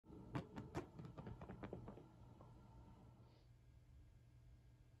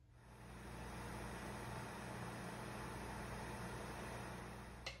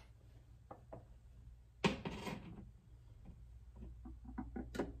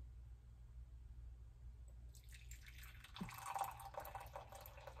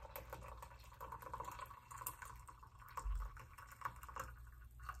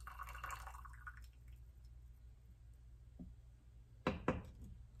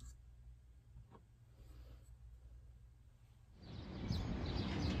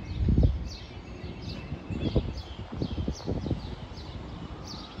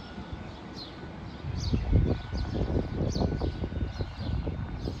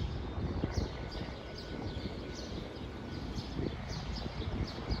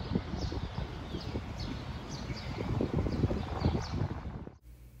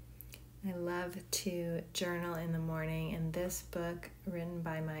to journal in the morning, and this book, written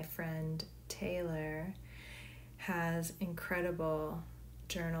by my friend Taylor, has incredible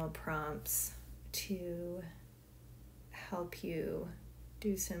journal prompts to help you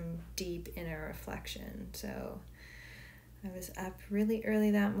do some deep inner reflection. So I was up really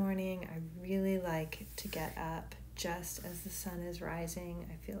early that morning. I really like to get up just as the sun is rising.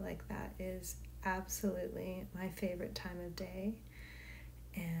 I feel like that is absolutely my favorite time of day.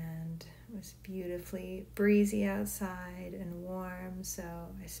 And it was beautifully breezy outside and warm, so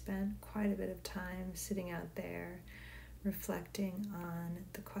I spent quite a bit of time sitting out there reflecting on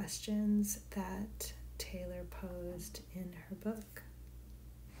the questions that Taylor posed in her book.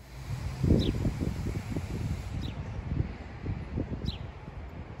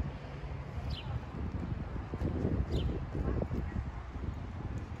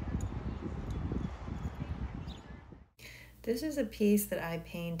 This is a piece that I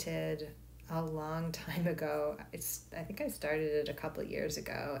painted a long time ago. I think I started it a couple of years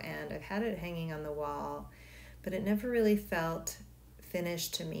ago, and I've had it hanging on the wall, but it never really felt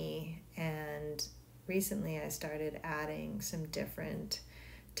finished to me. And recently I started adding some different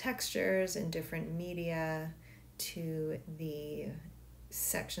textures and different media to the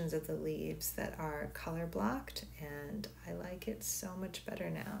sections of the leaves that are color blocked, and I like it so much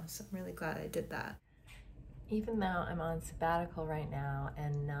better now. So I'm really glad I did that. Even though I'm on sabbatical right now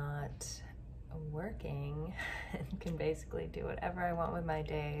and not working and can basically do whatever I want with my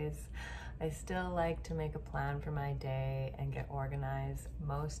days, I still like to make a plan for my day and get organized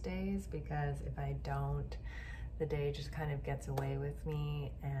most days, because if I don't, the day just kind of gets away with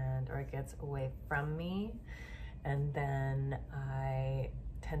me or it gets away from me, and then I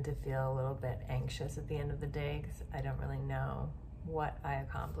tend to feel a little bit anxious at the end of the day because I don't really know what I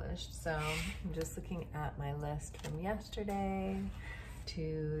accomplished. So I'm just looking at my list from yesterday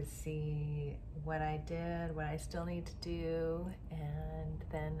to see what I did, what I still need to do, and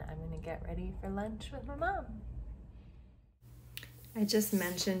then I'm gonna get ready for lunch with my mom. I just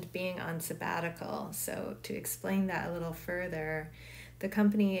mentioned being on sabbatical, so to explain that a little further, the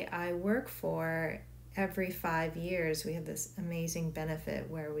company I work for, every 5 years we have this amazing benefit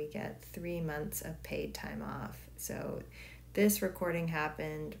where we get 3 months of paid time off. So this recording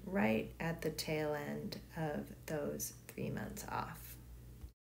happened right at the tail end of those 3 months off.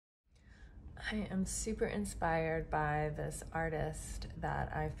 I am super inspired by this artist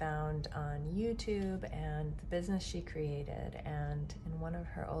that I found on YouTube and the business she created. And in one of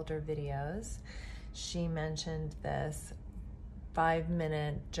her older videos, she mentioned this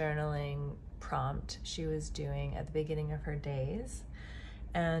 5-minute journaling prompt she was doing at the beginning of her days.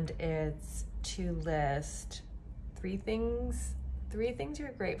 And it's to list 3 things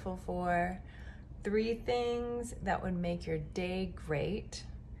you're grateful for, 3 things that would make your day great,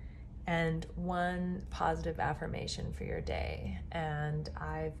 and 1 positive affirmation for your day. And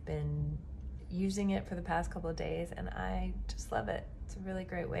I've been using it for the past couple of days and I just love it. It's a really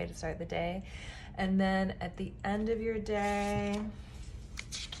great way to start the day. And then at the end of your day,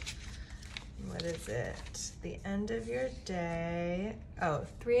 what is it? The end of your day.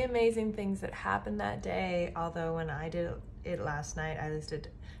 3 amazing things that happened that day. Although when I did it last night, I listed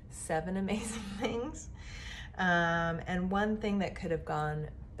 7 amazing things. And 1 thing that could have gone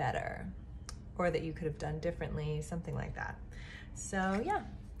better, or that you could have done differently, something like that. So yeah,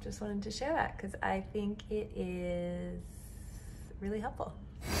 just wanted to share that because I think it is really helpful.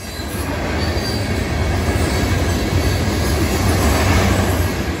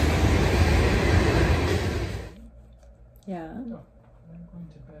 Yeah. No, I'm going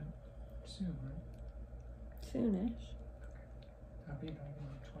to bed soon, right? Soonish. I'll be back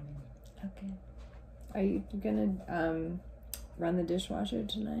in 20 minutes. Okay. Are you gonna run the dishwasher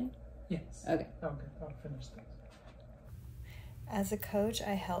tonight? Yes. Okay. Okay, I'll finish this. As a coach,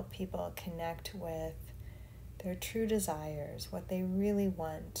 I help people connect with their true desires, what they really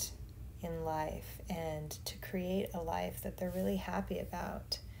want in life, and to create a life that they're really happy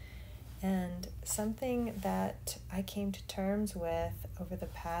about. And something that I came to terms with over the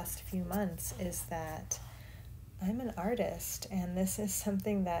past few months is that I'm an artist, and this is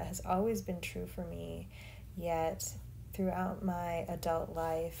something that has always been true for me, yet throughout my adult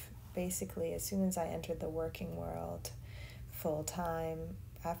life, basically as soon as I entered the working world full-time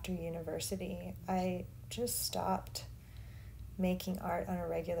after university, I just stopped making art on a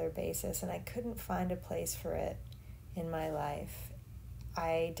regular basis, and I couldn't find a place for it in my life.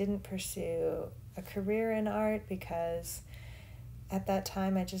 I didn't pursue a career in art because at that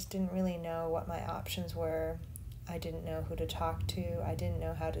time I just didn't really know what my options were. I didn't know who to talk to. I didn't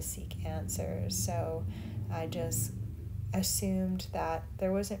know how to seek answers. So I just assumed that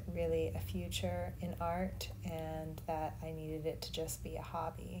there wasn't really a future in art and that I needed it to just be a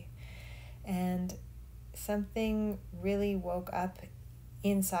hobby. And something really woke up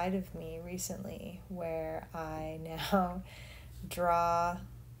inside of me recently where I now draw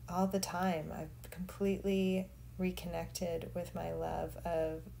all the time. I've completely reconnected with my love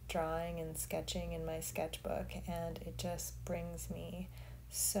of drawing and sketching in my sketchbook, and it just brings me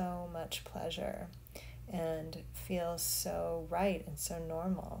so much pleasure and feels so right and so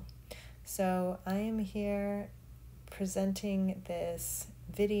normal. So I am here presenting this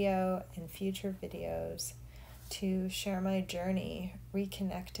video and future videos to share my journey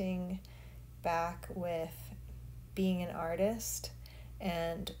reconnecting back with being an artist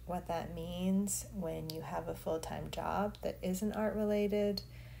and what that means when you have a full-time job that isn't art related,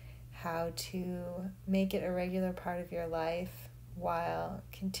 how to make it a regular part of your life while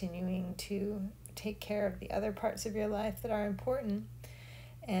continuing to take care of the other parts of your life that are important.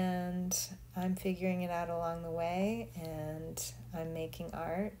 And I'm figuring it out along the way, and I'm making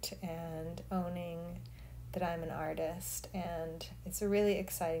art and owning that I'm an artist, and it's a really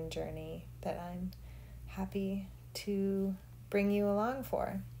exciting journey that I'm happy to bring you along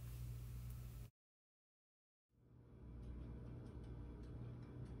for.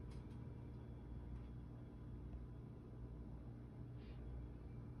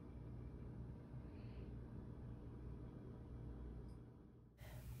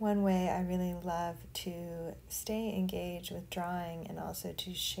 One way I really love to stay engaged with drawing and also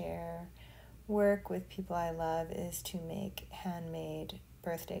to share work with people I love is to make handmade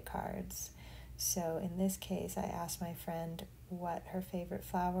birthday cards. So in this case, I asked my friend what her favorite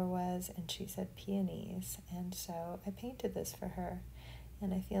flower was, and she said peonies. And so I painted this for her.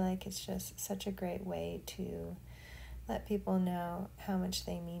 And I feel like it's just such a great way to let people know how much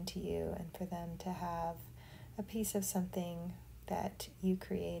they mean to you and for them to have a piece of something that you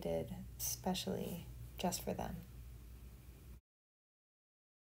created specially just for them.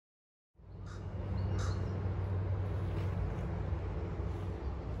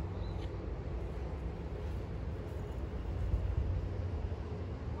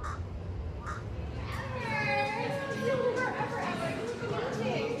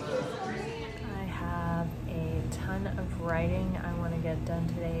 I have a ton of writing I want to get done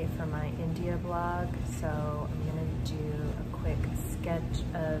today for my India blog, so I'm going to do a quick sketch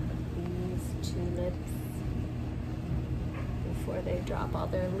of these tulips before they drop all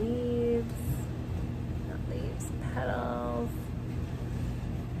their leaves. Not leaves, petals.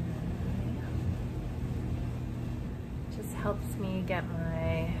 Just helps me get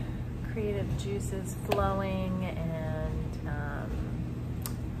my creative juices flowing, and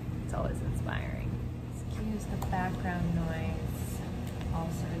it's always inspiring. Excuse the background noise.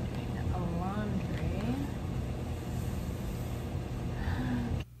 Also doing a laundry.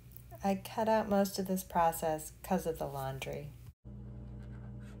 I cut out most of this process because of the laundry.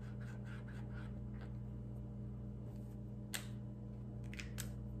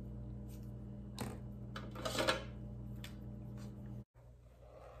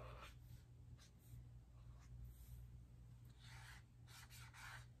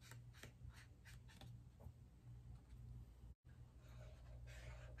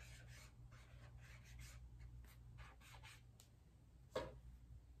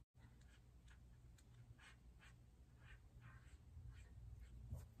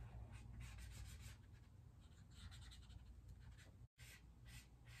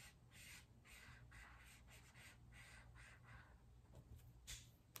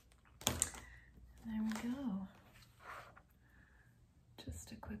 There we go.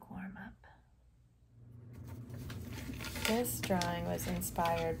 Just a quick warm up. This drawing was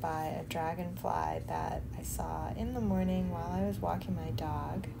inspired by a dragonfly that I saw in the morning while I was walking my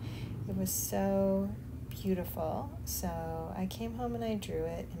dog. It was so beautiful, so I came home and I drew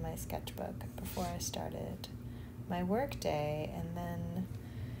it in my sketchbook before I started my work day, and then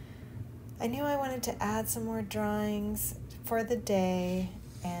I knew I wanted to add some more drawings for the day,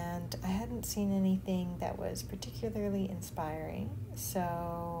 and I hadn't seen anything that was particularly inspiring,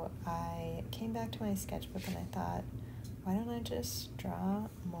 so I came back to my sketchbook and I thought, why don't I just draw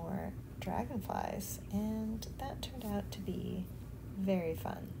more dragonflies? And that turned out to be very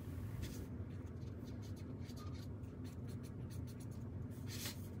fun.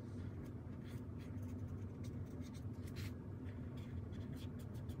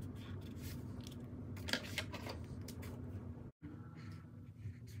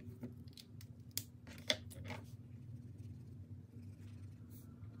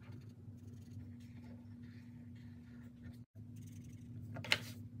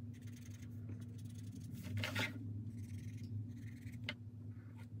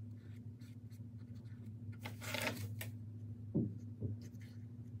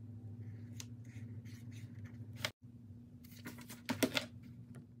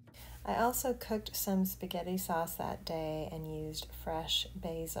 I also cooked some spaghetti sauce that day and used fresh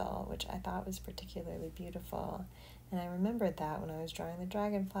basil, which I thought was particularly beautiful. And I remembered that when I was drawing the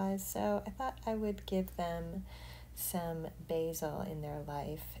dragonflies, so I thought I would give them some basil in their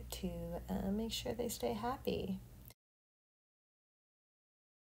life to make sure they stay happy.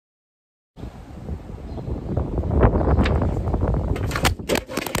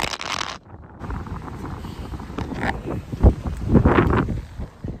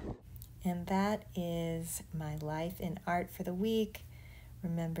 And that is my life in art for the week.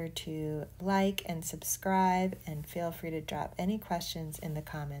 Remember to like and subscribe, and feel free to drop any questions in the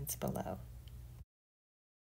comments below.